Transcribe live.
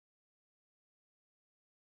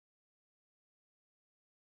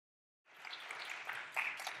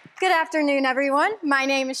Good afternoon, everyone. My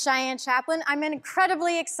name is Cheyenne Chaplain. I'm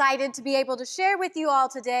incredibly excited to be able to share with you all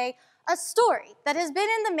today a story that has been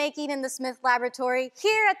in the making in the Smith Laboratory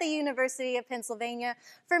here at the University of Pennsylvania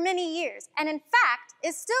for many years, and in fact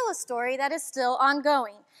is still a story that is still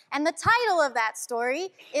ongoing. And the title of that story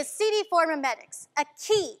is CD4 Mimetics, a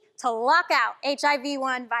key to lock out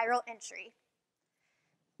HIV-1 viral entry.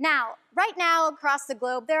 Now, right now across the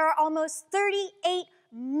globe, there are almost 38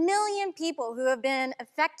 million people who have been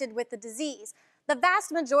affected with the disease, the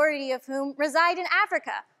vast majority of whom reside in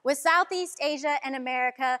Africa, with Southeast Asia and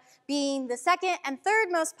America being the second and third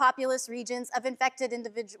most populous regions of infected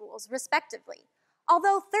individuals, respectively.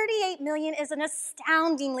 Although 38 million is an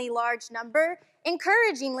astoundingly large number,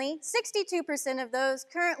 encouragingly, 62% of those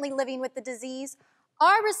currently living with the disease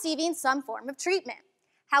are receiving some form of treatment.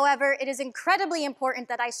 However, it is incredibly important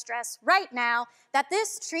that I stress right now that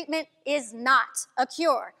this treatment is not a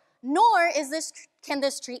cure, nor can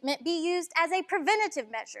this treatment be used as a preventative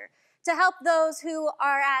measure to help those who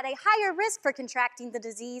are at a higher risk for contracting the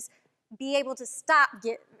disease be able to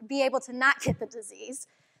not get the disease.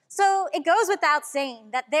 So it goes without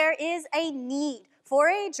saying that there is a need for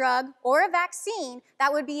a drug or a vaccine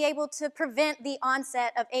that would be able to prevent the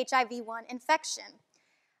onset of HIV-1 infection.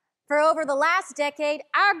 For over the last decade,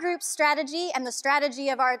 our group's strategy and the strategy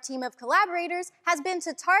of our team of collaborators has been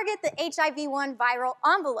to target the HIV-1 viral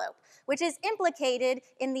envelope, which is implicated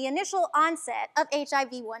in the initial onset of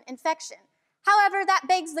HIV-1 infection. However, that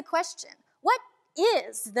begs the question, what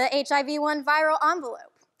is the HIV-1 viral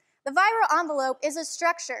envelope? The viral envelope is a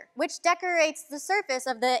structure which decorates the surface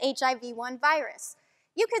of the HIV-1 virus.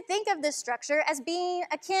 You could think of this structure as being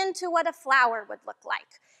akin to what a flower would look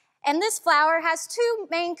like. And this flower has two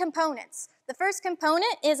main components. The first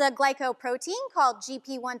component is a glycoprotein called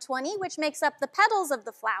GP120, which makes up the petals of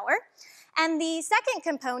the flower. And the second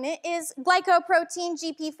component is glycoprotein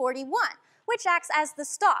GP41, which acts as the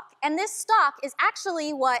stalk. And this stalk is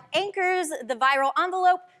actually what anchors the viral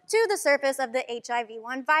envelope to the surface of the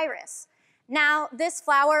HIV-1 virus. Now, this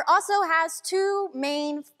flower also has two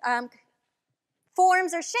main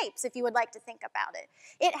forms or shapes, if you would like to think about it.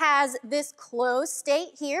 It has this closed state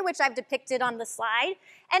here, which I've depicted on the slide,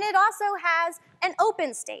 and it also has an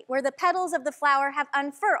open state where the petals of the flower have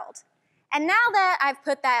unfurled. And now that I've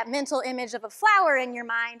put that mental image of a flower in your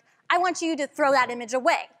mind, I want you to throw that image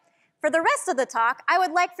away. For the rest of the talk, I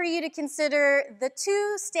would like for you to consider the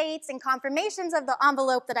two states and conformations of the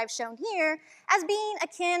envelope that I've shown here as being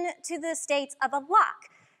akin to the states of a lock.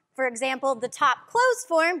 For example, the top closed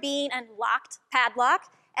form being a locked padlock,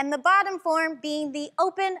 and the bottom form being the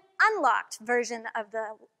open, unlocked version of the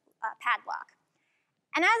padlock.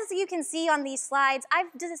 And as you can see on these slides, I've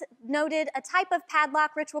noted a type of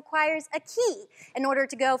padlock which requires a key in order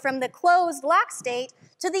to go from the closed lock state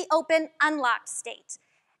to the open, unlocked state.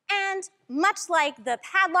 And much like the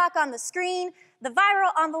padlock on the screen, the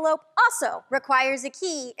viral envelope also requires a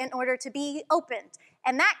key in order to be opened.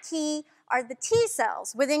 And that key are the T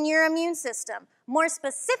cells within your immune system, more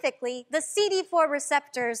specifically, the CD4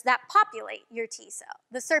 receptors that populate your T cell,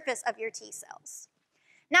 the surface of your T cells.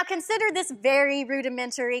 Now consider this very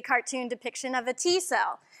rudimentary cartoon depiction of a T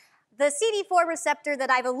cell. The CD4 receptor that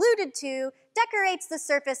I've alluded to decorates the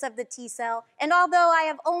surface of the T cell, and although I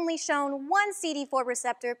have only shown one CD4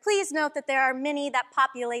 receptor, please note that there are many that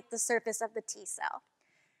populate the surface of the T cell.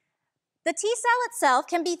 The T cell itself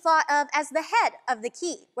can be thought of as the head of the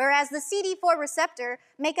key, whereas the CD4 receptor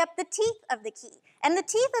make up the teeth of the key. And the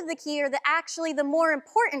teeth of the key are actually the more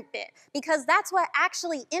important bit, because that's what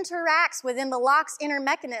actually interacts within the lock's inner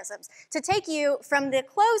mechanisms to take you from the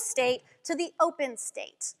closed state to the open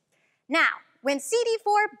state. Now, when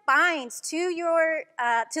CD4 binds to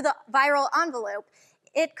the viral envelope,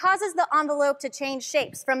 it causes the envelope to change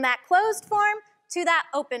shapes from that closed form to that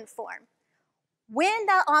open form. When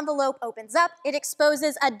that envelope opens up, it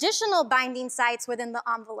exposes additional binding sites within the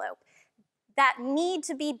envelope that need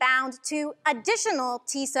to be bound to additional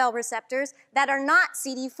T cell receptors that are not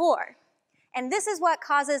CD4. And this is what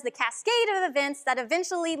causes the cascade of events that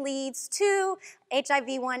eventually leads to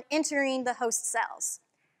HIV-1 entering the host cells.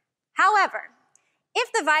 However,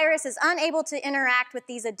 if the virus is unable to interact with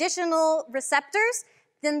these additional receptors,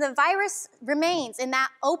 then the virus remains in that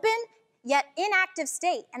open yet inactive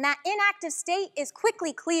state, and that inactive state is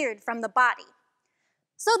quickly cleared from the body.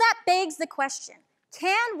 So that begs the question,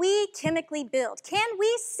 can we chemically build, can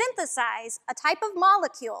we synthesize a type of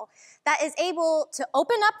molecule that is able to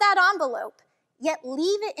open up that envelope, yet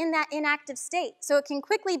leave it in that inactive state so it can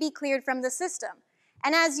quickly be cleared from the system?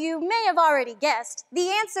 And as you may have already guessed,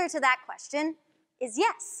 the answer to that question is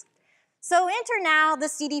yes. So enter now the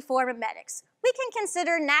CD4 mimetics, we can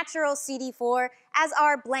consider natural CD4 as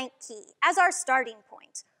our blank key, as our starting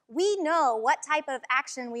point. We know what type of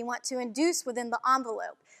action we want to induce within the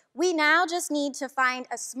envelope. We now just need to find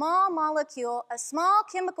a small molecule, a small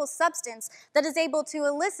chemical substance that is able to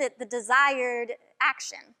elicit the desired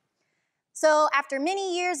action. So after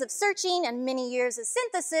many years of searching and many years of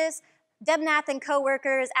synthesis, Debnath and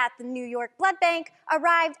co-workers at the New York Blood Bank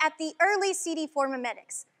arrived at the early CD4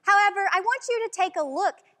 mimetics. However, I want you to take a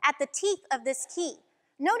look at the teeth of this key.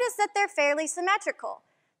 Notice that they're fairly symmetrical.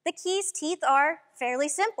 The key's teeth are fairly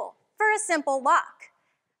simple for a simple lock.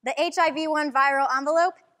 The HIV-1 viral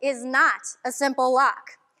envelope is not a simple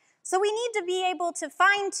lock. So we need to be able to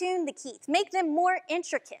fine-tune the keys, make them more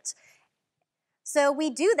intricate. So we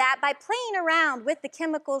do that by playing around with the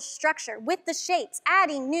chemical structure, with the shapes,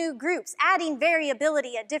 adding new groups, adding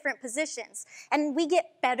variability at different positions. And we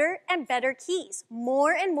get better and better keys,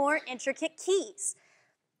 more and more intricate keys.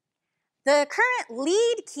 The current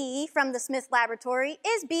lead key from the Smith Laboratory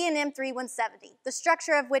is BNM3170, the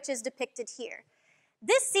structure of which is depicted here.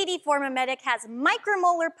 This CD4 mimetic has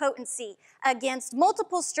micromolar potency against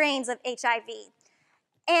multiple strains of HIV.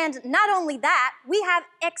 And not only that, we have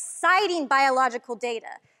exciting biological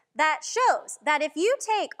data that shows that if you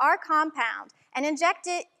take our compound and inject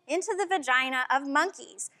it into the vagina of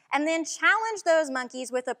monkeys and then challenge those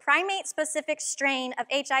monkeys with a primate-specific strain of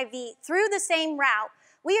HIV through the same route,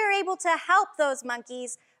 we are able to help those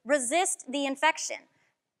monkeys resist the infection.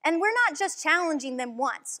 And we're not just challenging them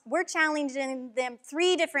once, we're challenging them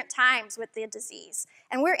 3 different times with the disease.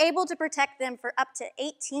 And we're able to protect them for up to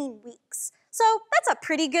 18 weeks. So that's a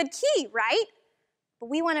pretty good key, right? But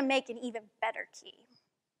we want to make an even better key.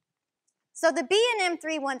 So the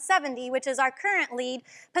BNM3170, which is our current lead,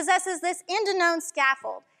 possesses this indinone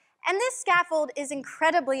scaffold. And this scaffold is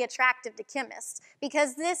incredibly attractive to chemists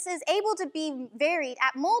because this is able to be varied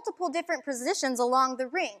at multiple different positions along the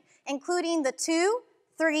ring, including the 2,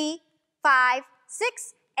 3, 5,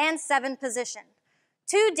 6, and 7 position.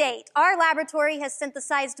 To date, our laboratory has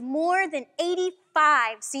synthesized more than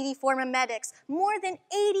 85 CD4 mimetics, more than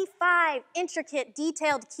 85 intricate,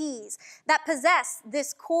 detailed keys that possess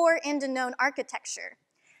this core indinone architecture.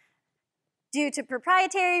 Due to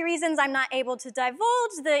proprietary reasons, I'm not able to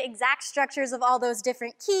divulge the exact structures of all those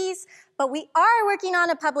different keys, but we are working on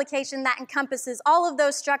a publication that encompasses all of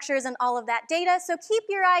those structures and all of that data, so keep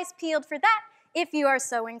your eyes peeled for that if you are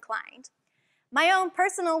so inclined. My own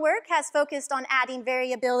personal work has focused on adding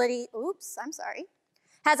variability,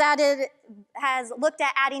 has looked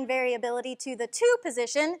at adding variability to the 2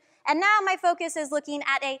 position, and now my focus is looking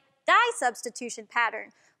at a dye substitution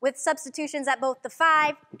pattern with substitutions at both the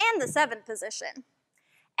 5 and the 7 position.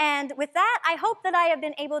 And with that, I hope that I have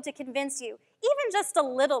been able to convince you, even just a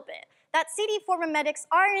little bit, that CD4 mimetics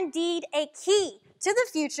are indeed a key to the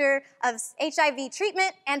future of HIV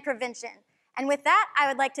treatment and prevention. And with that, I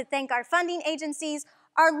would like to thank our funding agencies,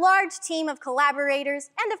 our large team of collaborators,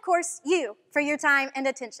 and of course, you for your time and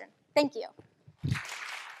attention. Thank you.